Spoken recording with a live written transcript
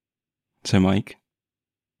So, Mike,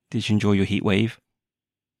 did you enjoy your heat wave?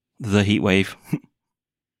 The heat wave.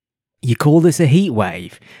 You call this a heat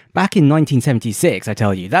wave? Back in 1976, I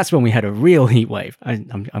tell you, that's when we had a real heat wave.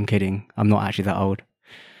 I'm kidding. I'm not actually that old.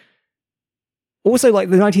 Also, like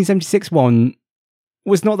the 1976 one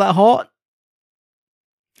was not that hot.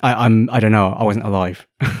 I don't know. I wasn't alive.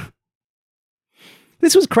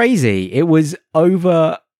 This was crazy. It was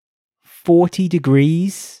over 40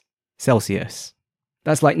 degrees Celsius.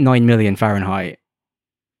 That's like 9 million Fahrenheit.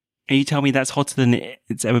 And you tell me that's hotter than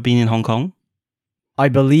it's ever been in Hong Kong? I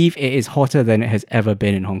believe it is hotter than it has ever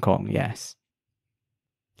been in Hong Kong, yes.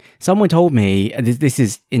 Someone told me, and this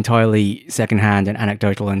is entirely secondhand and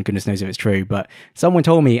anecdotal and goodness knows if it's true, but someone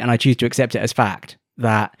told me, and I choose to accept it as fact,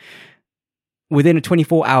 that within a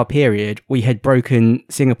 24-hour period, we had broken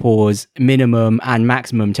Singapore's minimum and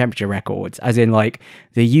maximum temperature records, as in like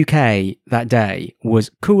the UK that day was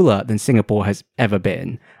cooler than Singapore has ever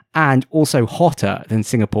been, and also hotter than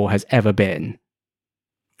Singapore has ever been.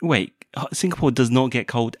 Wait, Singapore does not get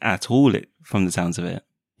cold at all from the sounds of it.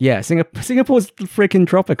 Yeah, Singapore's freaking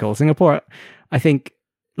tropical. Singapore, I think,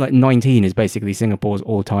 like 19 is basically Singapore's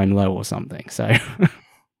all-time low or something, so...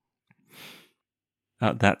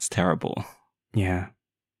 That's terrible. Yeah.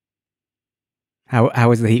 How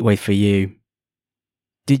was the heat wave for you?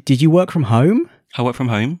 Did you work from home? I work from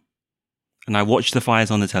home, and I watch the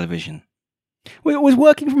fires on the television. Well, was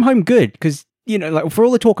working from home good? Because, you know, like for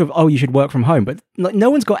all the talk of, oh, you should work from home, but like no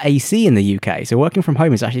one's got AC in the UK, so working from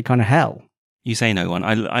home is actually kind of hell. You say no one.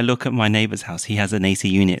 I look at my neighbour's house. He has an AC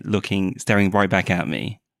unit staring right back at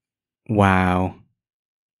me. Wow.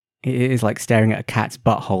 It is like staring at a cat's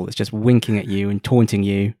butthole. It's just winking at you and taunting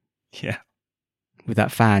you. Yeah. With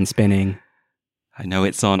that fan spinning. I know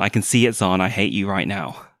it's on. I can see it's on. I hate you right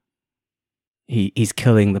now. He's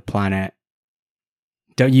killing the planet.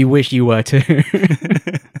 Don't you wish you were too?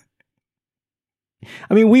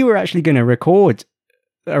 I mean, we were actually going to record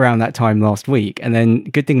around that time last week, and then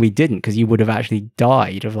good thing we didn't, because you would have actually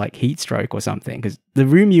died of like heat stroke or something, because the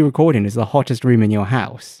room you record in is the hottest room in your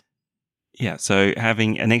house. Yeah, so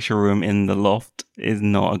having an extra room in the loft is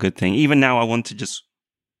not a good thing. Even now, I want to just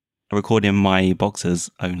record in my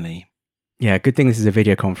boxes only. Yeah, good thing this is a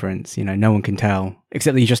video conference. You know, no one can tell,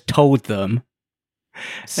 except that you just told them.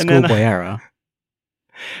 Schoolboy error.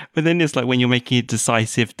 But then it's like when you're making a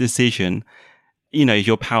decisive decision, you know,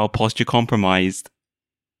 your power posture compromised.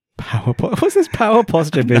 What's this power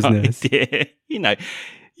posture business? No idea. You know,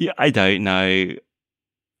 I don't know.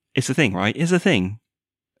 It's a thing, right? It's a thing.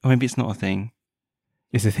 Or maybe it's not a thing.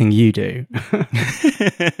 It's a thing you do.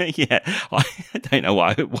 Yeah, I don't know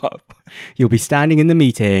why. What? You'll be standing in the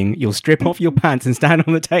meeting, you'll strip off your pants and stand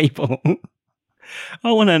on the table.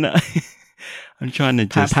 I want to know. I'm trying to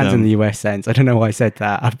just... Pants in the US sense. I don't know why I said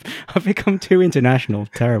that. I've become too international.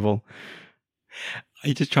 Terrible.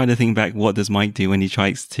 I'm just trying to think back, what does Mike do when he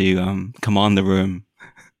tries to command the room?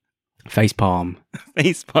 Face palm.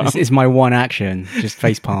 Face palm. This is my one action. Just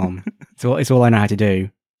face palm. It's all I know how to do.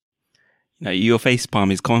 No, your face palm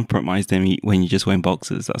is compromised when you just wear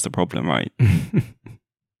boxers. That's the problem, right?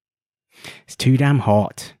 It's too damn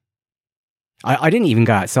hot. I didn't even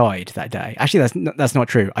go outside that day. Actually, that's not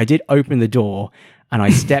true. I did open the door and I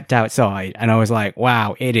stepped outside and I was like,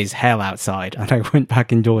 wow, it is hell outside. And I went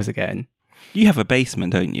back indoors again. You have a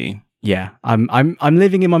basement, don't you? Yeah, I'm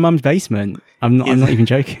living in my mum's basement. I'm not even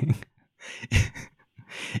joking.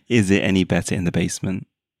 Is it any better in the basement?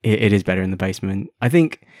 It is better in the basement. I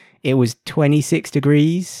think it was 26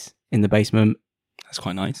 degrees in the basement. That's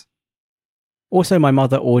quite nice. Also, my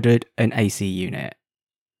mother ordered an AC unit,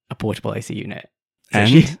 a portable AC unit.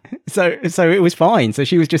 So it was fine. So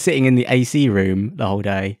she was just sitting in the AC room the whole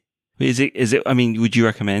day. Is it? I mean, would you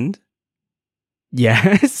recommend?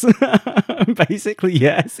 Yes. Basically,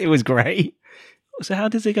 yes. It was great. So how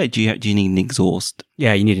does it go? Do you need an exhaust?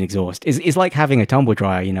 Yeah, you need an exhaust. It's like having a tumble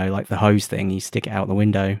dryer, you know, like the hose thing. You stick it out the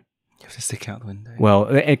window. You have to stick out the window. Well,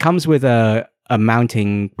 it comes with a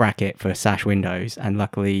mounting bracket for sash windows, and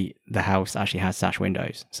luckily the house actually has sash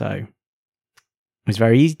windows, so it was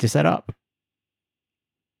very easy to set up.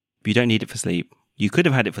 But you don't need it for sleep. You could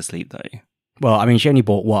have had it for sleep, though. Well, I mean, she only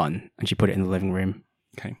bought one, and she put it in the living room.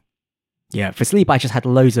 Okay. Yeah, for sleep, I just had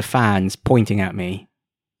loads of fans pointing at me.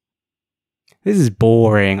 This is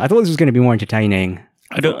boring. I thought this was going to be more entertaining.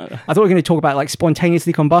 I thought we were going to talk about like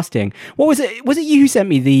spontaneously combusting. What was it? Was it you who sent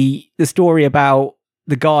me the story about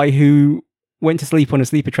the guy who went to sleep on a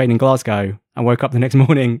sleeper train in Glasgow and woke up the next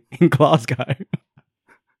morning in Glasgow?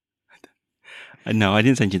 No, I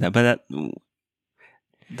didn't send you that, but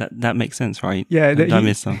that makes sense, right? Yeah, I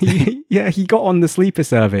missed something. He got on the sleeper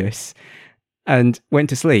service and went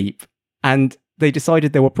to sleep, and they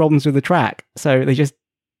decided there were problems with the track, so they just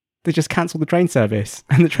cancelled the train service,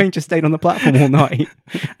 and the train just stayed on the platform all night.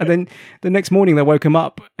 And then the next morning they woke him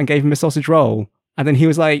up and gave him a sausage roll, and then he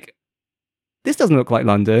was like, "This doesn't look like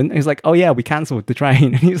London." And he's like, "Oh yeah, we cancelled the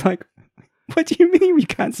train." And he was like, "What do you mean we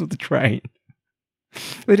cancelled the train?"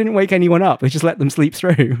 They didn't wake anyone up. They just let them sleep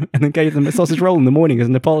through and then gave them a sausage roll in the morning as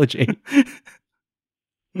an apology.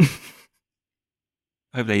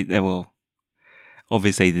 Hope they will.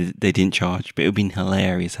 Obviously, they didn't charge, but it would have been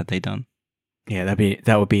hilarious had they done. Yeah,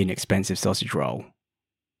 that would be an expensive sausage roll.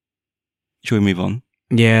 Shall we move on?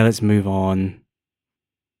 Yeah, let's move on.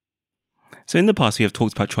 So in the past, we have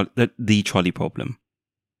talked about the trolley problem.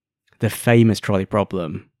 The famous trolley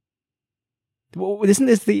problem. Well,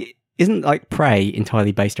 isn't like Prey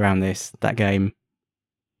entirely based around that game?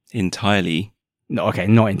 Entirely. No, okay,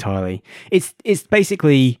 not entirely. It's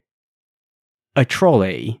basically a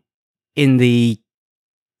trolley in the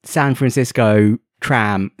San Francisco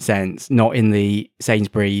tram sense, not in the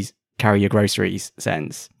Sainsbury's carry your groceries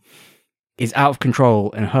sense. Is out of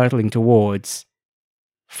control and hurtling towards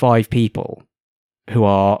 5 people who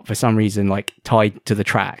are, for some reason, like tied to the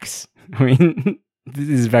tracks. I mean, this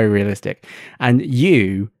is very realistic. And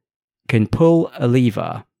you can pull a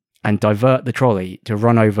lever and divert the trolley to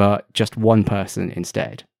run over just one person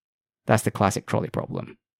instead. That's the classic trolley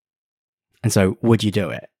problem. And so, would you do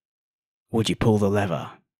it? Would you pull the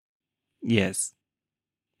lever? Yes.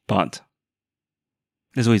 But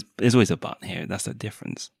there's always a but here. That's the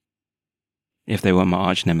difference. If they were my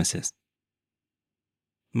arch nemesis.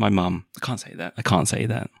 My mum. I can't say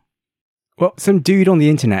that. Well, some dude on the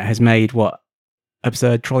internet has made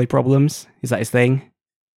absurd trolley problems. Is that his thing?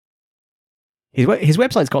 His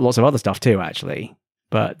website's got lots of other stuff too, actually.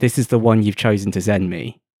 But this is the one you've chosen to send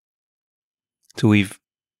me. So we've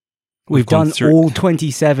done all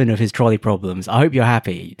 27 of his trolley problems. I hope you're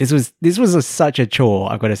happy. This was such a chore,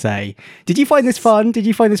 I've got to say. Did you find this fun? Did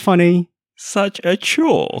you find this funny? Such a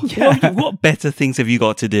chore. Yeah. What better things have you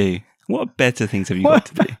got to do? What better things have you got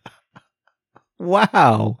to do?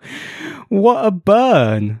 Wow. What a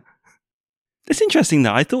burn. It's interesting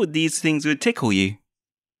though. I thought these things would tickle you.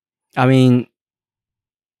 I mean,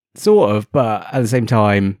 sort of, but at the same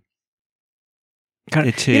time, kind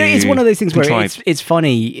of, it's one of those things where it's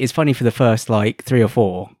funny. It's funny for the first like 3 or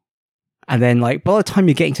 4, and then like by the time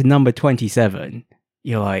you're getting to number 27,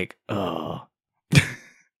 you're like, oh.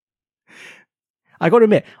 I got to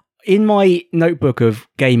admit, in my notebook of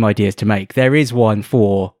game ideas to make, there is one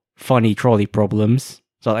for funny trolley problems.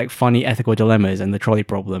 So like funny ethical dilemmas and the trolley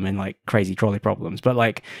problem and like crazy trolley problems. But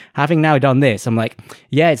like having now done this, I'm like,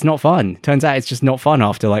 yeah, it's not fun. Turns out it's just not fun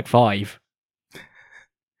after like 5.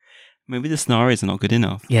 Maybe the scenarios are not good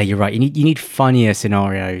enough. Yeah, you're right. You need funnier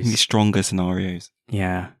scenarios. You need stronger scenarios.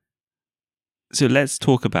 Yeah. So let's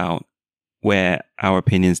talk about where our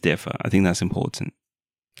opinions differ. I think that's important.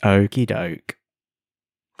 Okie doke.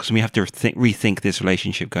 Because we have to rethink this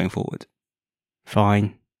relationship going forward.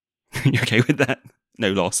 Fine. You okay with that?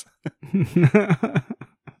 No loss.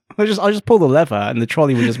 I'll just pull the lever and the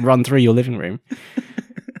trolley will just run through your living room.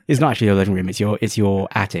 It's not actually your living room. It's your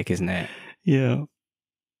attic, isn't it? Yeah.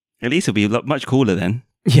 At least it'll be much cooler then.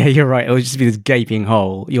 Yeah, you're right. It'll just be this gaping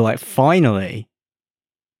hole. You're like, finally.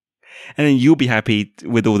 And then you'll be happy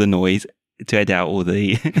with all the noise to edit out all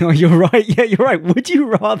the... Oh, you're right. Yeah, you're right. Would you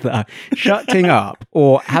rather shut Ting up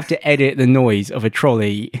or have to edit the noise of a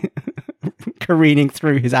trolley careening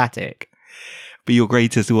through his attic? Be your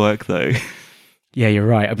greatest work, though. Yeah, you're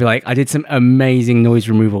right. I'd be like, I did some amazing noise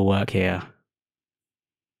removal work here.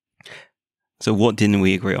 So what didn't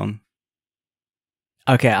we agree on?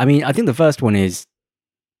 Okay, I mean, I think the first one is,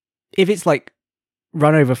 if it's like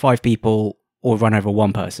run over 5 people or run over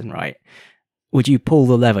 1 person, right? Would you pull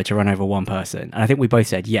the lever to run over 1 person? And I think we both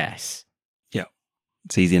said yes. Yeah,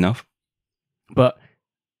 it's easy enough. But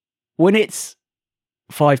when it's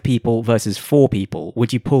 5 people versus 4 people,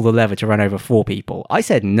 would you pull the lever to run over 4 people? I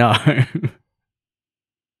said no.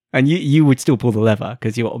 And you would still pull the lever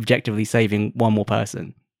because you're objectively saving 1 more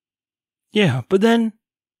person. Yeah, but then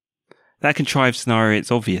that contrived scenario,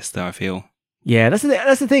 it's obvious though, I feel. Yeah, that's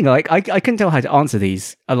the thing. Like, I couldn't tell how to answer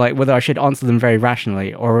these. Like, whether I should answer them very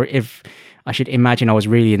rationally or if I should imagine I was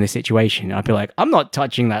really in this situation. I'd be like, I'm not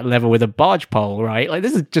touching that lever with a barge pole, right? Like,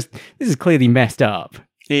 this is clearly messed up.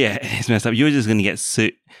 Yeah, it's messed up. You're just going to get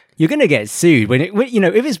sued. You're going to get sued when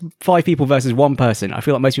if it's 5 people versus 1 person, I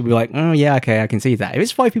feel like most people will be like, oh yeah, okay, I can see that. If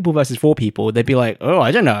it's 5 people versus 4 people, they'd be like, oh,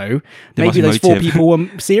 I don't know. Maybe those 4 people were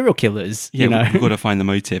serial killers. Yeah, we've got to find the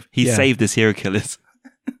motive. He saved the serial killers.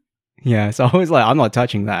 Yeah, so I was like, I'm not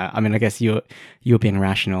touching that. I mean, I guess you're being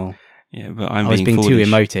rational. Yeah, but I was being foolish. too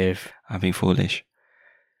emotive. I'm being foolish.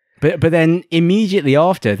 But then immediately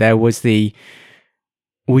after, there was the,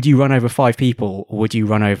 would you run over 5 people or would you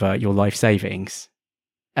run over your life savings?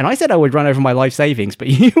 And I said I would run over my life savings, but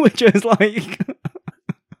you were just like...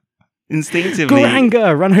 Instinctively.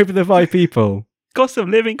 Garanga, run over the 5 people. Cost of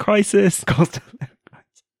living crisis. Cost of living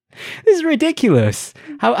crisis. This is ridiculous.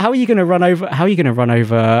 How are you going to run over? How are you going to run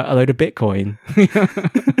over a load of Bitcoin?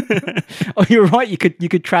 Oh, you're right. You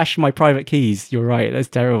could trash my private keys. You're right. That's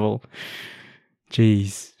terrible.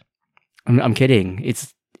 Jeez, I'm kidding.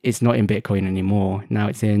 It's not in Bitcoin anymore. Now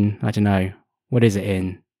it's in, I don't know. What is it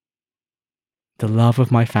in? The love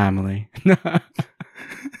of my family.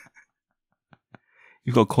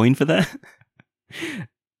 You've got a coin for that?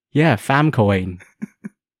 Yeah, Famcoin.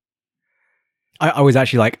 I was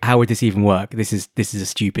actually like, how would this even work? This is a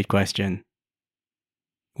stupid question.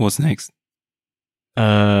 What's next?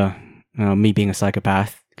 Me being a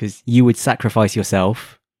psychopath, because you would sacrifice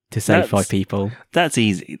yourself to save 5 people. That's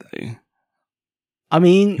easy, though. I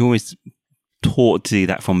mean... You're always taught to do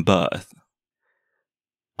that from birth.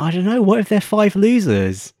 I don't know. What if they're 5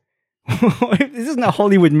 losers? This isn't a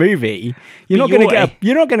Hollywood movie. You're not going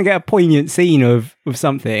to get a poignant scene of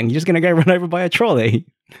something. You're just going to get run over by a trolley.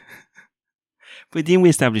 But didn't we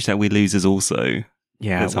establish that we're losers also?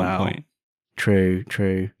 Yeah, at some point.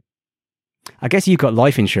 True. I guess you've got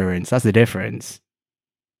life insurance. That's the difference.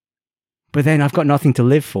 But then I've got nothing to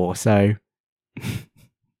live for, so... You've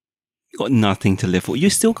got nothing to live for. You're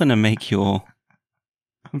still going to make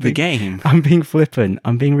the game. I'm being flippant.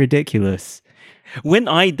 I'm being ridiculous. When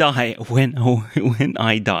I die,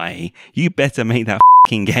 you better make that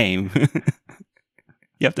fucking game.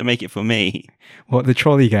 You have to make it for me. What, the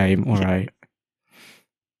trolley game? All right.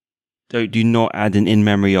 Do not add an in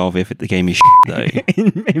memory of if the game is though.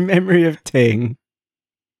 in memory of Ting.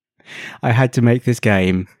 I had to make this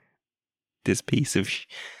game. This piece of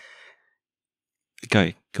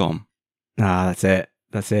Go on. Nah, that's it.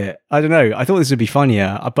 I don't know. I thought this would be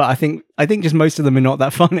funnier, but I think just most of them are not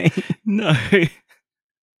that funny. No.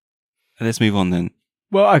 Let's move on then.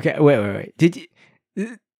 Well, okay. Wait.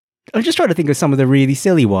 I'm just trying to think of some of the really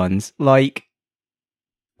silly ones. Like,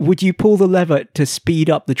 would you pull the lever to speed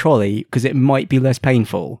up the trolley because it might be less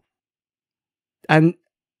painful? And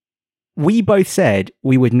we both said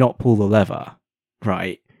we would not pull the lever,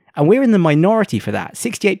 right? And we're in the minority for that.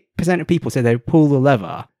 68% of people said they would pull the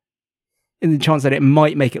lever in the chance that it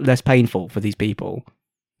might make it less painful for these people.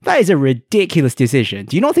 That is a ridiculous decision.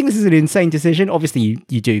 Do you not think this is an insane decision? Obviously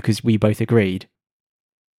you do, because we both agreed.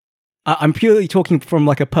 I'm purely talking from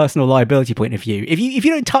like a personal liability point of view. If you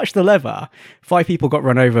don't touch the lever, 5 people got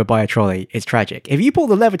run over by a trolley. It's tragic. If you pull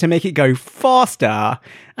the lever to make it go faster,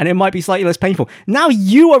 and it might be slightly less painful, now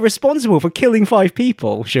you are responsible for killing 5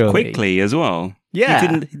 people, surely. Quickly as well.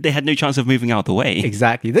 Yeah. They had no chance of moving out of the way.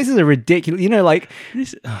 Exactly. This is a ridiculous, like...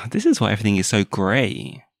 This is why everything is so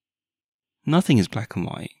grey. Nothing is black and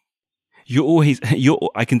white.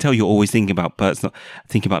 I can tell you're always thinking about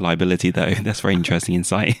liability though. That's very interesting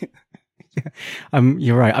insight.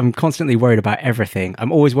 You're right. I'm constantly worried about everything.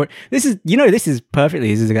 I'm always worried. This is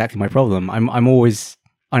exactly my problem. I'm always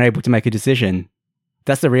unable to make a decision.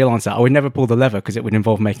 That's the real answer. I would never pull the lever because it would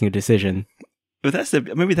involve making a decision. But that's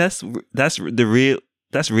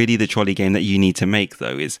really the trolley game that you need to make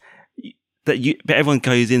though, is that but everyone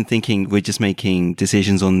goes in thinking we're just making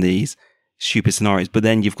decisions on these stupid scenarios, but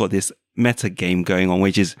then you've got this meta game going on,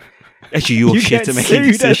 which is actually your shit to make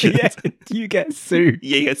decisions. You get sued.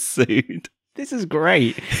 Yeah, you get sued. This is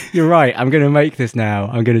great. You're right. I'm going to make this now.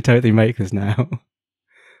 I'm going to totally make this now.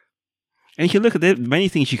 And you can look at many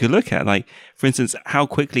things you could look at, like, for instance, how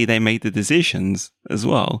quickly they made the decisions as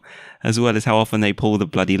well as how often they pull the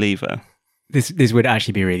bloody lever. This would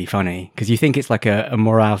actually be really funny, because you think it's like a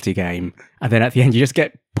morality game, and then at the end you just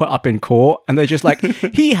get put up in court, and they're just like,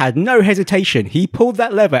 he had no hesitation. He pulled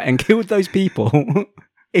that lever and killed those people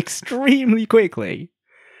extremely quickly.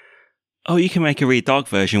 Oh, you can make a really dark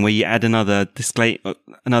version where you add another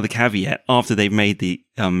caveat after they've made the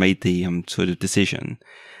sort of decision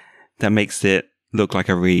that makes it look like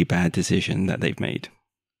a really bad decision that they've made.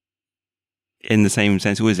 In the same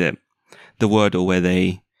sense, was it the Wordle where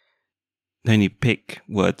they only pick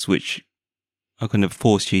words which are going to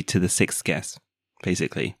force you to the 6th guess,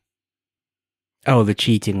 basically. Oh, the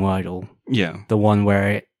cheating Wordle. Yeah. The one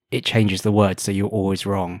where it changes the words so you're always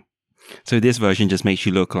wrong. So this version just makes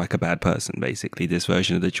you look like a bad person, basically. This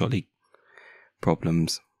version of the trolley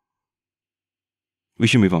problems. We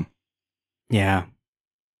should move on. Yeah.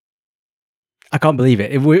 I can't believe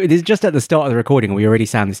it. It's just at the start of the recording and we already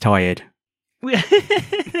sound this tired.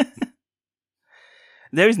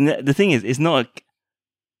 The thing is, it's not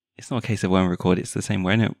It's not a case of when we record. It's the same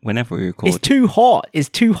whenever we record. It's too hot. It's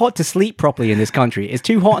too hot to sleep properly in this country. It's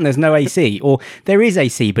too hot and there's no AC. Or there is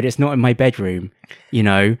AC, but it's not in my bedroom. You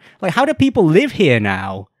know? Like, how do people live here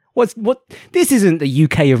now? What? This isn't the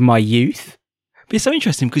UK of my youth. But it's so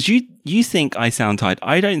interesting because you think I sound tired.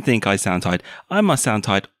 I don't think I sound tired. I must sound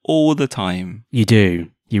tired all the time. You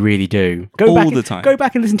do. You really do. All the time. Go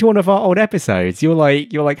back and listen to one of our old episodes. You're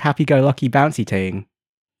like happy-go-lucky bouncy ting.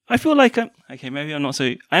 I feel like okay, maybe I'm not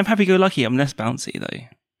so... I am happy-go-lucky. I'm less bouncy, though.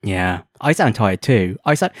 Yeah, I sound tired too.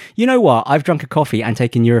 You know what? I've drunk a coffee and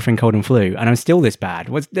taken Nurofen Cold and Flu, and I'm still this bad.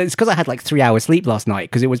 It's because I had like 3 hours sleep last night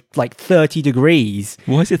because it was like 30 degrees.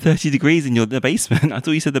 Why is it 30 degrees in the basement? I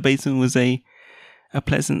thought you said the basement was a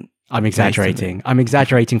pleasant... I'm exaggerating. I'm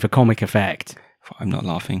exaggerating for comic effect. I'm not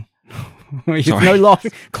laughing. It's no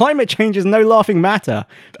laughing. Climate change is no laughing matter.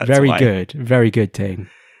 That's very why. good. Very good, Ting.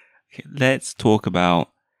 Okay, let's talk about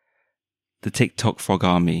the TikTok frog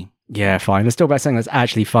army. Yeah, fine. Let's talk about something that's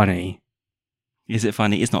actually funny. Is it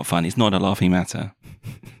funny? It's not funny. It's not a laughing matter.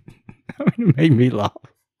 It made me laugh.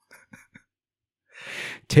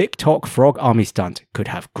 TikTok frog army stunt could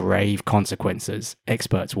have grave consequences,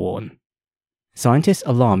 experts warn. Scientists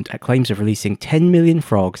alarmed at claims of releasing 10 million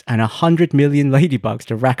frogs and 100 million ladybugs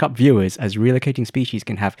to rack up viewers as relocating species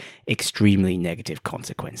can have extremely negative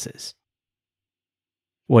consequences.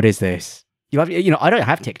 What is this? I don't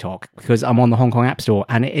have TikTok because I'm on the Hong Kong App Store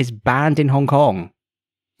and it is banned in Hong Kong.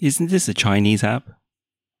 Isn't this a Chinese app?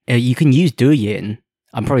 You can use Douyin.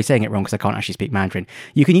 I'm probably saying it wrong because I can't actually speak Mandarin.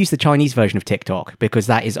 You can use the Chinese version of TikTok because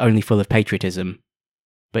that is only full of patriotism.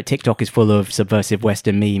 But TikTok is full of subversive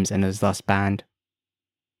Western memes and is thus banned.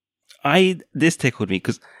 This tickled me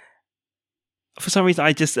because for some reason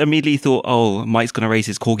I just immediately thought, oh, Mike's going to raise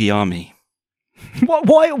his corgi army. What?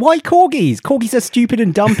 Why corgis? Corgis are stupid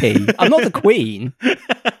and dumpy. I'm not the queen.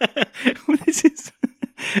 This is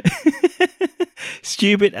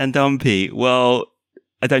stupid and dumpy. Well,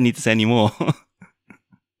 I don't need to say any more.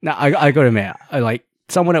 Now, I got to admit,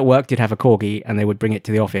 someone at work did have a corgi and they would bring it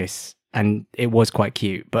to the office and it was quite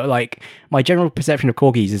cute. But my general perception of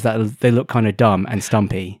corgis is that they look kind of dumb and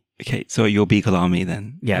stumpy. Okay, so your beagle army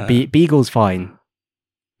then. Yeah, beagle's fine.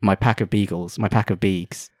 My pack of beagles, my pack of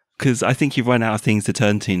beags. Because I think you've run out of things to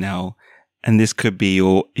turn to now, and this could be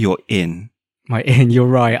your in. My in, you're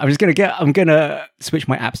right. I'm gonna switch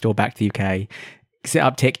my app store back to the UK, set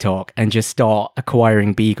up TikTok, and just start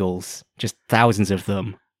acquiring beagles, just thousands of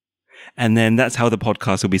them. And then that's how the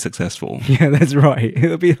podcast will be successful. Yeah, that's right.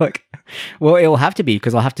 It'll be it'll have to be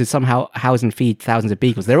because I'll have to somehow house and feed thousands of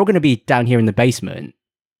beagles. They're all going to be down here in the basement,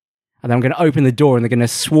 and then I'm going to open the door, and they're going to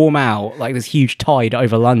swarm out like this huge tide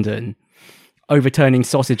over London, overturning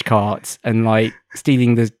sausage carts and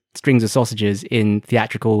stealing the strings of sausages in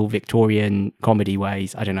theatrical Victorian comedy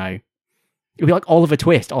ways. I don't know. It'll be like Oliver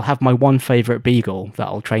Twist. I'll have my one favourite beagle that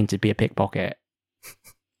I'll train to be a pickpocket.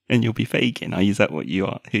 And you'll be Fagin. Is that what you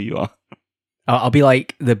are? Who you are? I'll be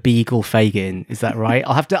like the beagle Fagin. Is that right?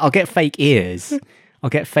 I'll get fake ears. I'll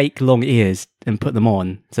get fake long ears and put them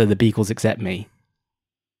on so the beagles accept me.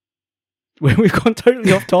 We've gone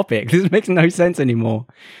totally off topic. This makes no sense anymore.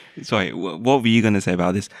 Sorry, what were you going to say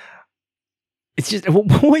about this? It's just,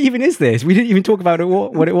 what even is this? We didn't even talk about it,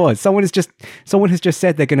 what it was. Someone has just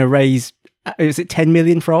said they're going to raise, is it 10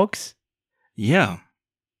 million frogs? Yeah.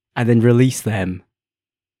 And then release them.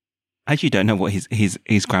 I actually don't know what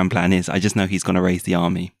his grand plan is. I just know he's going to raise the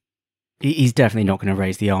army. He's definitely not going to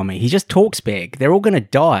raise the army. He just talks big. They're all going to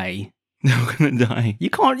die. They're all going to die. You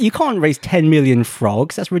can't raise 10 million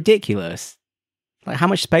frogs. That's ridiculous. How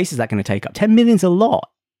much space is that going to take up? 10 million's a lot.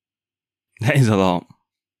 That is a lot.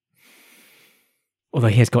 Although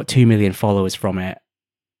he has got 2 million followers from it.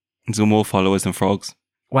 There's more followers than frogs.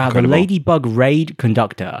 Wow, Incredible. The Ladybug Raid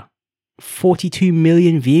Conductor. 42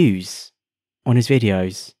 million views on his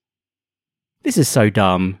videos. This is so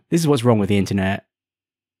dumb. This is what's wrong with the internet.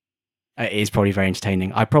 It is probably very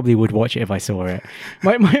entertaining. I probably would watch it if I saw it.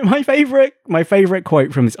 My favorite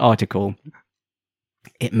quote from this article.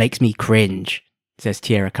 It makes me cringe, says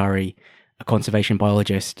Tierra Curry, a conservation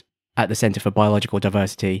biologist at the Centre for Biological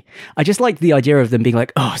Diversity. I just like the idea of them being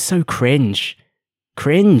like, oh, so cringe.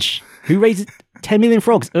 Cringe. Who raises 10 million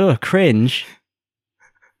frogs? Ugh, cringe.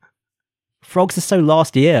 Frogs are so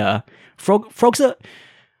last year. Frogs are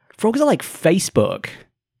like Facebook.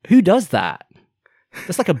 Who does that?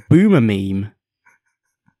 That's like a boomer meme.